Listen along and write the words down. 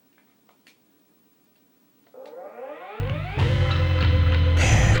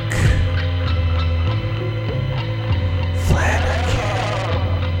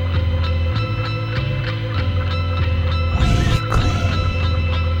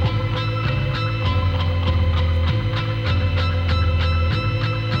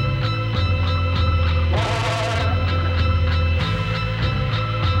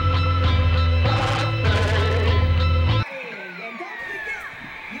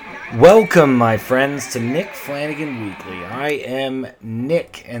Welcome, my friends, to Nick Flanagan Weekly. I am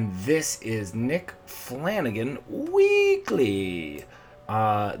Nick, and this is Nick Flanagan Weekly,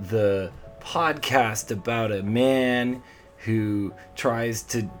 the podcast about a man who tries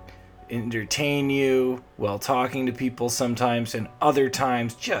to entertain you while talking to people sometimes, and other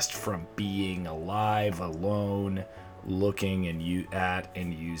times just from being alive, alone, looking at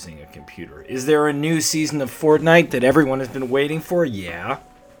and using a computer. Is there a new season of Fortnite that everyone has been waiting for? Yeah.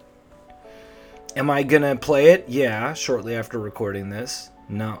 Am I gonna play it? Yeah, shortly after recording this.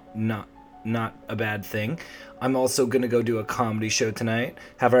 Not a bad thing. I'm also gonna go do a comedy show tonight.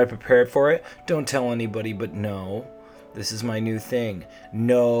 Have I prepared for it? Don't tell anybody, but no. This is my new thing.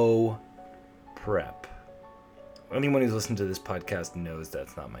 No prep. Anyone who's listened to this podcast knows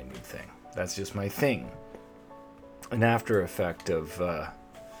that's not my new thing. That's just my thing. An after effect of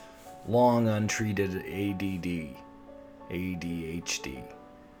long untreated ADHD.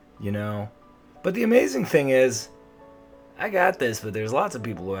 You know? But the amazing thing is, I got this, but there's lots of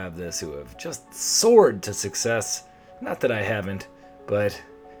people who have this who have just soared to success. Not that I haven't, but,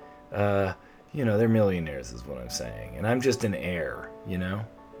 they're millionaires is what I'm saying. And I'm just an air,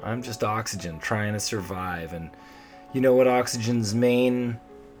 I'm just oxygen trying to survive. And you know what oxygen's main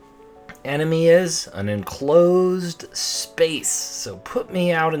enemy is? An enclosed space. So put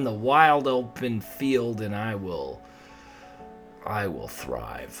me out in the wild open field and I will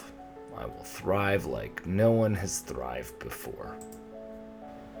thrive. I will thrive like no one has thrived before.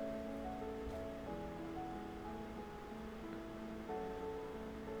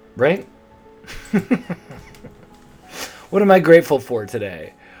 Right? What am I grateful for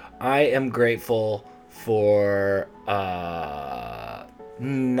today? I am grateful for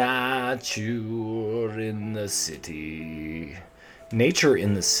nature in the city. Nature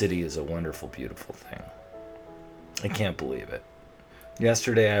in the city is a wonderful, beautiful thing. I can't believe it.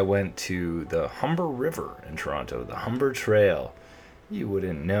 Yesterday I went to the Humber River in Toronto, the Humber Trail. You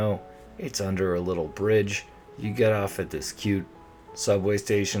wouldn't know. It's under a little bridge. You get off at this cute subway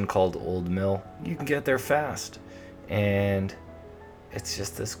station called Old Mill. You can get there fast. And it's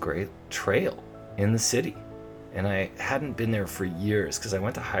just this great trail in the city. And I hadn't been there for years because I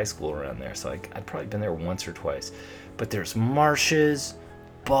went to high school around there. So I'd probably been there once or twice. But there's marshes,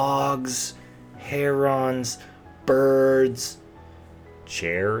 bogs, herons, birds,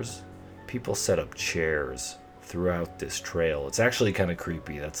 chairs. People set up chairs throughout this trail. It's actually kind of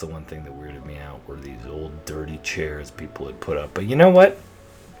creepy. That's the one thing that weirded me out, were these old dirty chairs people had put up. But you know what?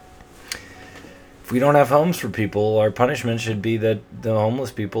 If we don't have homes for people, our punishment should be that the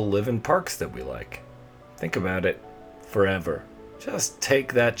homeless people live in parks that we like. Think about it. Forever. Just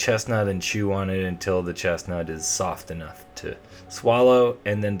take that chestnut and chew on it until the chestnut is soft enough to swallow,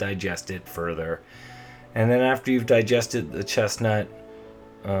 and then digest it further. And then after you've digested the chestnut,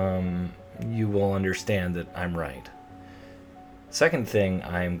 you will understand that I'm right. Second thing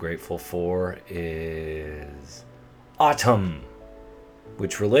I am grateful for is autumn,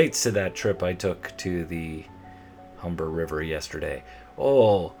 which relates to that trip I took to the Humber River yesterday.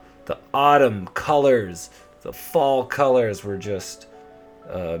 Oh, the autumn colors, the fall colors were just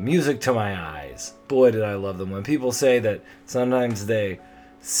music to my eyes. Boy, did I love them. When people say that sometimes they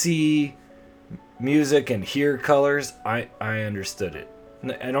see music and hear colors, I understood it.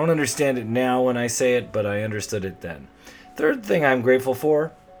 I don't understand it now when I say it, but I understood it then. Third thing I'm grateful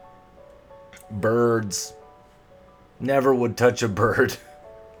for, birds. Never would touch a bird.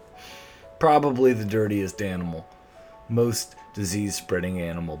 Probably the dirtiest animal. Most disease-spreading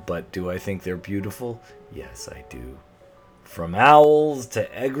animal, but do I think they're beautiful? Yes, I do. From owls to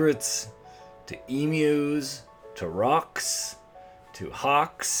egrets, to emus, to rocks, to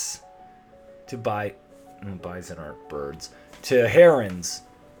hawks, to bison aren't birds, to herons.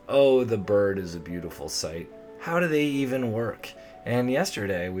 Oh, the bird is a beautiful sight. How do they even work? And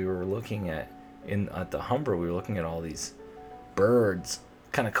yesterday we were looking at the Humber, we were looking at all these birds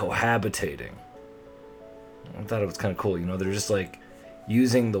kind of cohabitating. I thought it was kind of cool. They're just like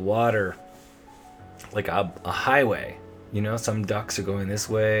using the water like a highway. Some ducks are going this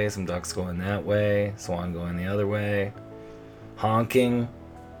way, some ducks going that way, swan going the other way. Honking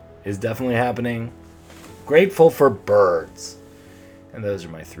is definitely happening. Grateful for birds. And those are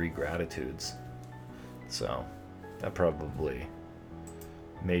my 3 gratitudes. So, that probably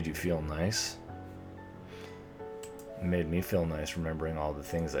made you feel nice. It made me feel nice remembering all the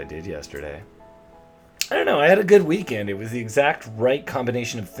things I did yesterday. I don't know, I had a good weekend. It was the exact right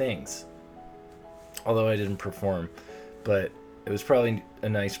combination of things. Although I didn't perform. But it was probably a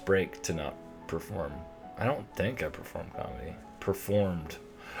nice break to not perform. I don't think I performed comedy. Performed.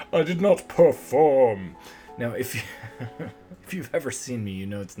 I did not perform. Now, if you, if you've ever seen me, you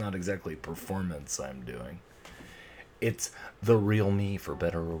know it's not exactly performance I'm doing. It's the real me, for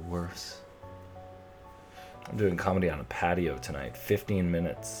better or worse. I'm doing comedy on a patio tonight, 15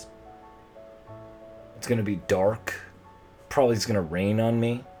 minutes. It's going to be dark. Probably it's going to rain on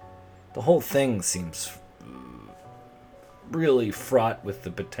me. The whole thing seems really fraught with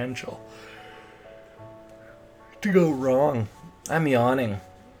the potential to go wrong. I'm yawning.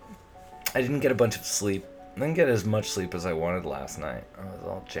 I didn't get a bunch of sleep. I didn't get as much sleep as I wanted last night. I was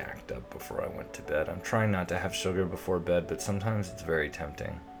all jacked up before I went to bed. I'm trying not to have sugar before bed, but sometimes it's very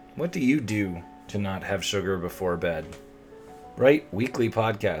tempting. What do you do to not have sugar before bed? Write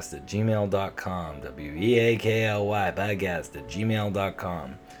weeklypodcast@gmail.com. WEAKLY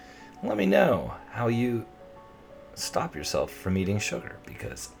podcast@gmail.com. Let me know how you stop yourself from eating sugar,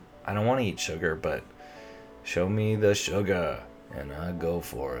 because I don't want to eat sugar, but show me the sugar and I go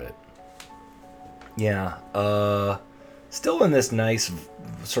for it. Yeah, still in this nice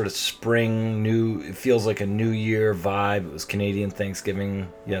sort of spring, it feels like a new year vibe. It was Canadian Thanksgiving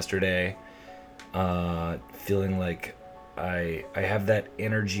yesterday. Feeling like I have that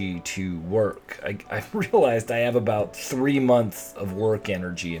energy to work. I realized I have about 3 months of work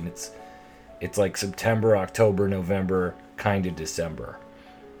energy, and it's like September, October, November, kind of December.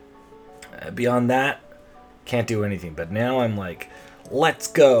 Beyond that, can't do anything. But now I'm like, let's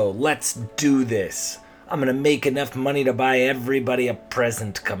go. Let's do this. I'm going to make enough money to buy everybody a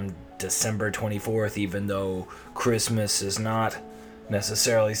present come December 24th, even though Christmas is not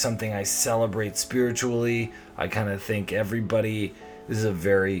necessarily something I celebrate spiritually. I kind of think this is a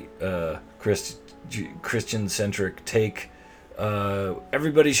very Christian-centric take.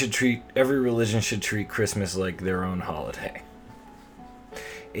 Every religion should treat Christmas like their own holiday.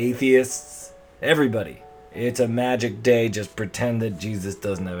 Atheists, everybody. It's a magic day. Just pretend that Jesus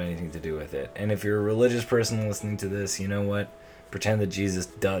doesn't have anything to do with it. And if you're a religious person listening to this, you know what? Pretend that Jesus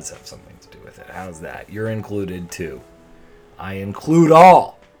does have something to do with it. How's that? You're included too. I include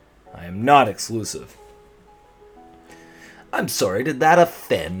all. I am not exclusive. I'm sorry, did that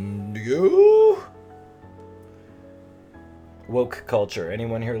offend you? Woke culture.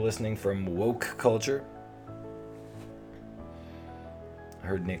 Anyone here listening from woke culture? I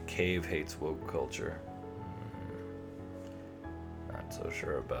heard Nick Cave hates woke culture. Not so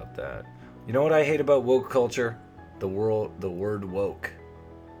sure about that. You know what I hate about woke culture? The word woke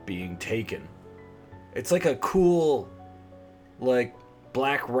being taken. It's like a cool, like,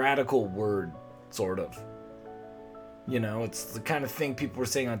 black radical word, sort of. You know, it's the kind of thing people were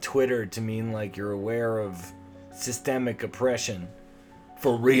saying on Twitter to mean like you're aware of systemic oppression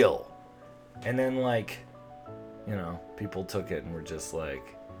for real. And then, like, you know, people took it and were just like,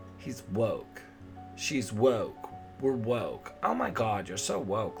 he's woke. She's woke. We're woke. Oh my God, you're so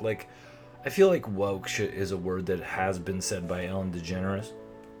woke. Like, I feel like woke is a word that has been said by Ellen DeGeneres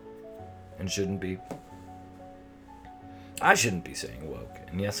and shouldn't be. I shouldn't be saying woke,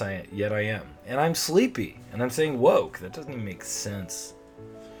 and yet I am. And I'm sleepy, and I'm saying woke. That doesn't even make sense.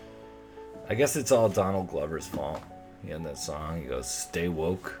 I guess it's all Donald Glover's fault. He had that song, he goes, "Stay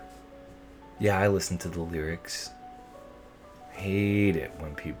woke." Yeah, I listen to the lyrics. Hate it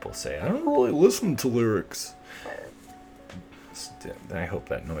when people say, I don't really listen to lyrics. I hope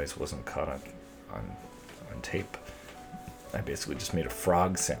that noise wasn't caught on tape. I basically just made a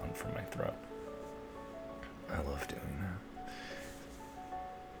frog sound from my throat. I love doing that.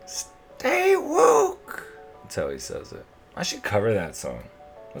 Stay woke. That's how he says it. I should cover that song.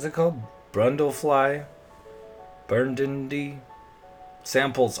 What's it called? Brundlefly? Burgundy?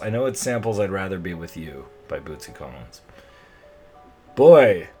 Samples. I know it's Samples I'd Rather Be With You by Bootsy Collins.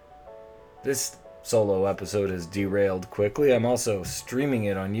 Boy, this solo episode has derailed quickly. I'm also streaming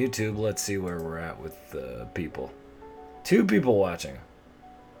it on YouTube. Let's see where we're at with people. 2 people watching.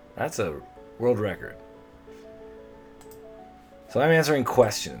 That's a world record. So I'm answering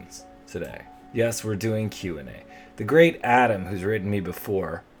questions today. Yes, we're doing Q&A. The great Adam, who's written me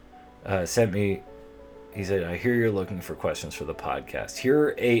before, sent me, he said, I hear you're looking for questions for the podcast. Here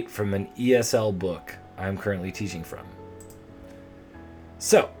are 8 from an ESL book I'm currently teaching from.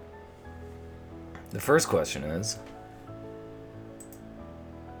 So, the first question is,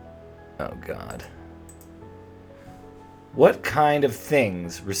 oh God. What kind of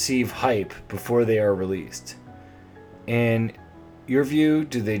things receive hype before they are released? In your view,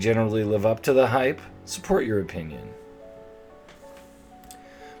 do they generally live up to the hype? Support your opinion.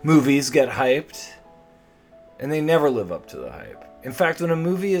 Movies get hyped, and they never live up to the hype. In fact, when a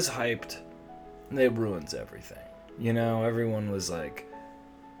movie is hyped, it ruins everything. You know, everyone was like,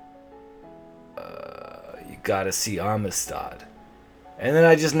 you gotta see Amistad. And then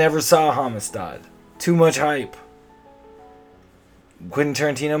I just never saw Amistad. Too much hype. Quentin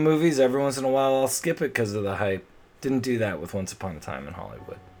Tarantino movies, every once in a while I'll skip it because of the hype. Didn't do that with Once Upon a Time in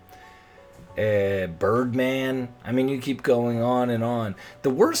Hollywood. Birdman. I mean, you keep going on and on.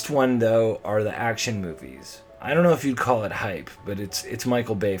 The worst one, though, are the action movies. I don't know if you'd call it hype, but it's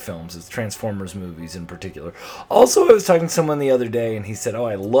Michael Bay films. It's Transformers movies in particular. Also, I was talking to someone the other day, and he said, oh,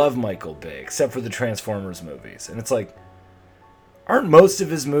 I love Michael Bay, except for the Transformers movies. And it's like, aren't most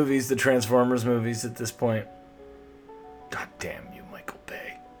of his movies the Transformers movies at this point? God damn you, Michael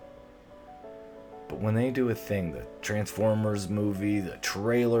Bay. But when they do a thing, the Transformers movie, the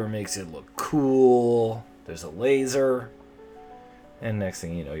trailer makes it look cool. There's a laser. And next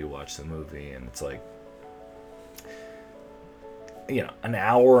thing you know, you watch the movie, and it's like, an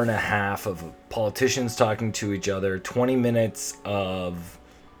hour and a half of politicians talking to each other, 20 minutes of,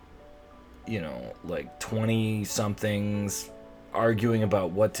 20-somethings arguing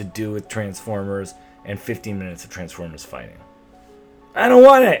about what to do with Transformers, and 15 minutes of Transformers fighting. I don't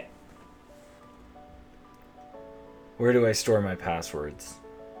want it! Where do I store my passwords?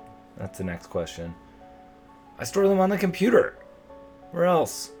 That's the next question. I store them on the computer. Where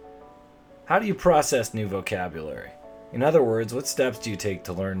else? How do you process new vocabulary? In other words, what steps do you take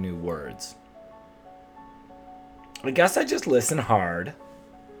to learn new words? I guess I just listen hard.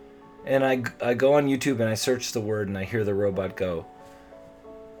 And I go on YouTube and I search the word and I hear the robot go,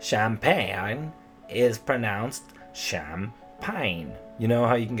 champagne is pronounced champagne. You know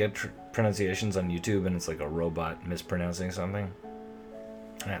how you can get pronunciations on YouTube and it's like a robot mispronouncing something?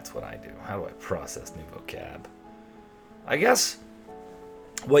 That's what I do. How do I process new vocab? I guess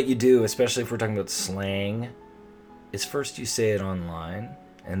what you do, especially if we're talking about slang, is first you say it online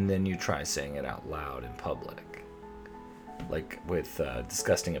and then you try saying it out loud in public. Like with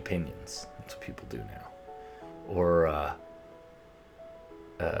disgusting opinions. That's what people do now. Or,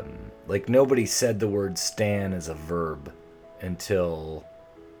 like nobody said the word stan as a verb until,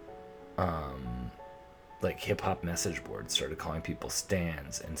 like hip-hop message boards started calling people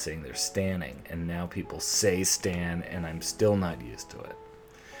stans and saying they're stanning. And now people say stan and I'm still not used to it.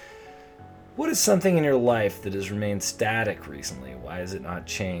 What is something in your life that has remained static recently? Why has it not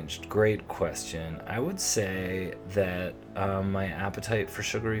changed? Great question. I would say that my appetite for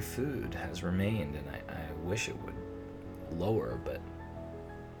sugary food has remained, and I wish it would lower, but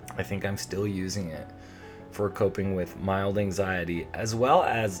I think I'm still using it for coping with mild anxiety, as well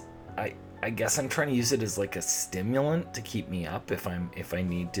as I guess I'm trying to use it as like a stimulant to keep me up if I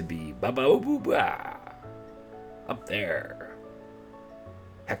need to be up there,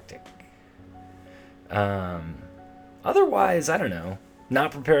 hectic. Otherwise, I don't know.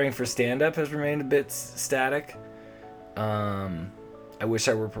 Not preparing for stand-up has remained a bit static. I wish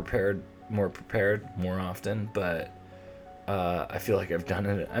I were more prepared more often, but I feel like I've done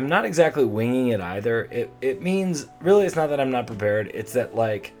it. I'm not exactly winging it either. It means, really, it's not that I'm not prepared. It's that,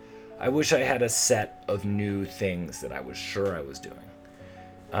 like, I wish I had a set of new things that I was sure I was doing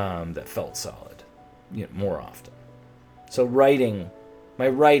that felt solid, more often. So my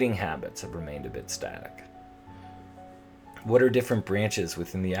writing habits have remained a bit static. What are different branches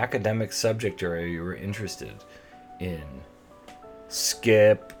within the academic subject area you were interested in?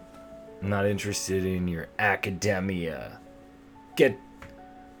 Skip. I'm not interested in your academia.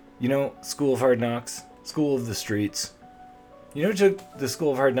 School of Hard Knocks, School of the Streets. You know who took the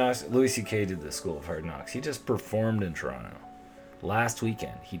School of Hard Knocks? Louis C.K. did the School of Hard Knocks. He just performed in Toronto. Last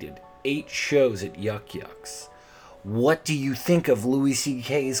weekend, he did 8 shows at Yuck Yucks. What do you think of Louis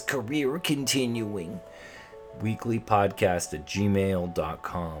C.K.'s career continuing?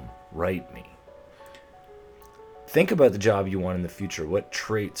 weeklypodcast@gmail.com. Write me. Think about the job you want in the future. What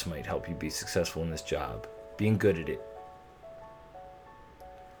traits might help you be successful in this job? Being good at it.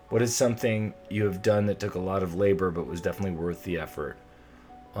 What is something you have done that took a lot of labor but was definitely worth the effort?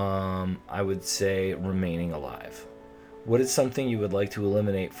 I would say remaining alive. What is something you would like to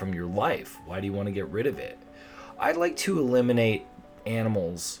eliminate from your life? Why do you want to get rid of it? I'd like to eliminate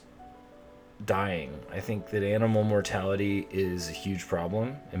animals dying. I think that animal mortality is a huge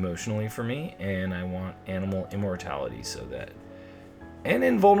problem emotionally for me, and I want animal immortality and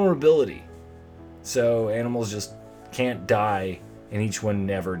invulnerability. So animals just can't die and each one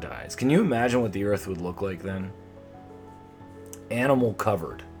never dies. Can you imagine what the earth would look like then? Animal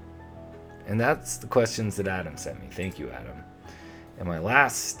covered. And that's the questions that Adam sent me. Thank you, Adam. And my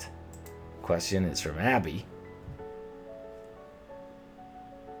last question is from Abby.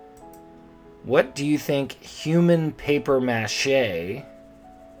 What do you think human paper mache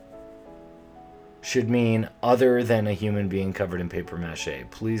should mean other than a human being covered in paper mache?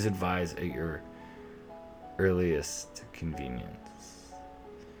 Please advise at your earliest convenience.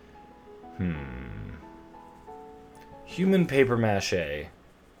 Human paper mache.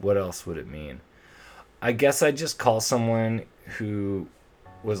 What else would it mean? I guess I'd just call someone who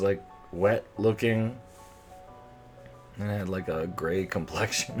was like wet looking and had like a gray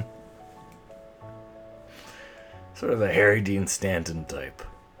complexion. Sort of a Harry Dean Stanton type.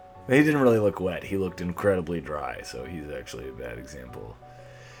 He didn't really look wet. He looked incredibly dry, so he's actually a bad example.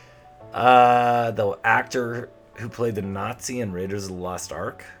 The actor who played the Nazi in Raiders of the Lost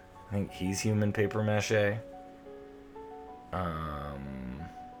Ark, I think he's human paper mache.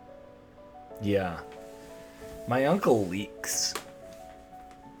 Yeah. My uncle leaks.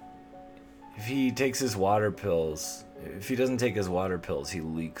 If he takes his water pills, if he doesn't take his water pills, he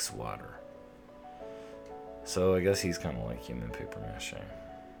leaks water. So I guess he's kind of like human paper mache.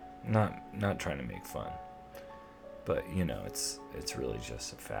 Not trying to make fun, but you know, it's really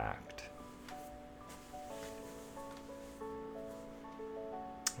just a fact.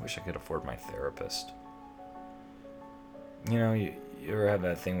 I wish I could afford my therapist. You know, you ever have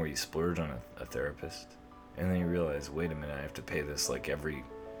that thing where you splurge on a therapist, and then you realize, wait a minute, I have to pay this like at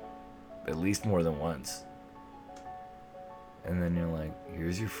least more than once. And then you're like,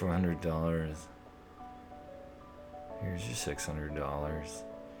 here's your $400. Here's your $600.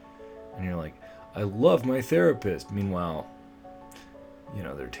 And you're like, I love my therapist. Meanwhile, you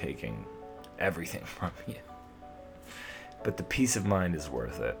know, they're taking everything from you. But the peace of mind is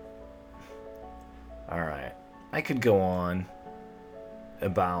worth it. Alright. I could go on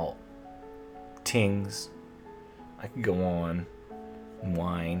about tings. I could go on and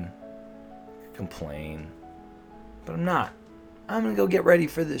whine, complain. But I'm not. I'm going to go get ready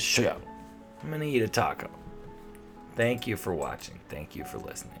for this show. I'm going to eat a taco. Thank you for watching. Thank you for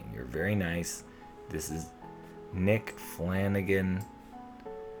listening. You're very nice. This is Nick Flanagan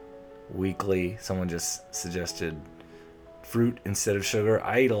Weekly. Someone just suggested fruit instead of sugar.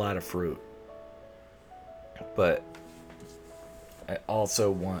 I eat a lot of fruit, but I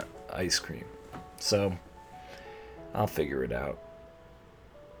also want ice cream. So I'll figure it out.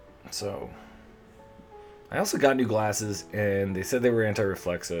 So I also got new glasses, and they said they were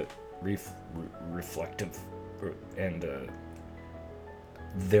anti-reflective, and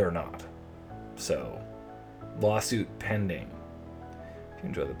they're not. So, lawsuit pending. If you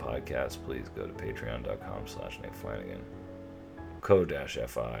enjoy the podcast, please go to patreon.com/Nick Flanagan, co-fi.com/Nick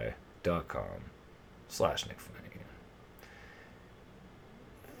Flanagan.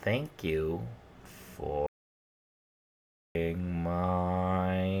 Thank you for being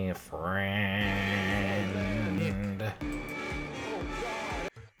my friend.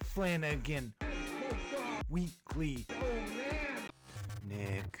 Flanagan Weekly.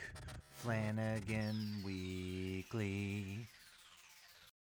 Nick Flanagan Weekly.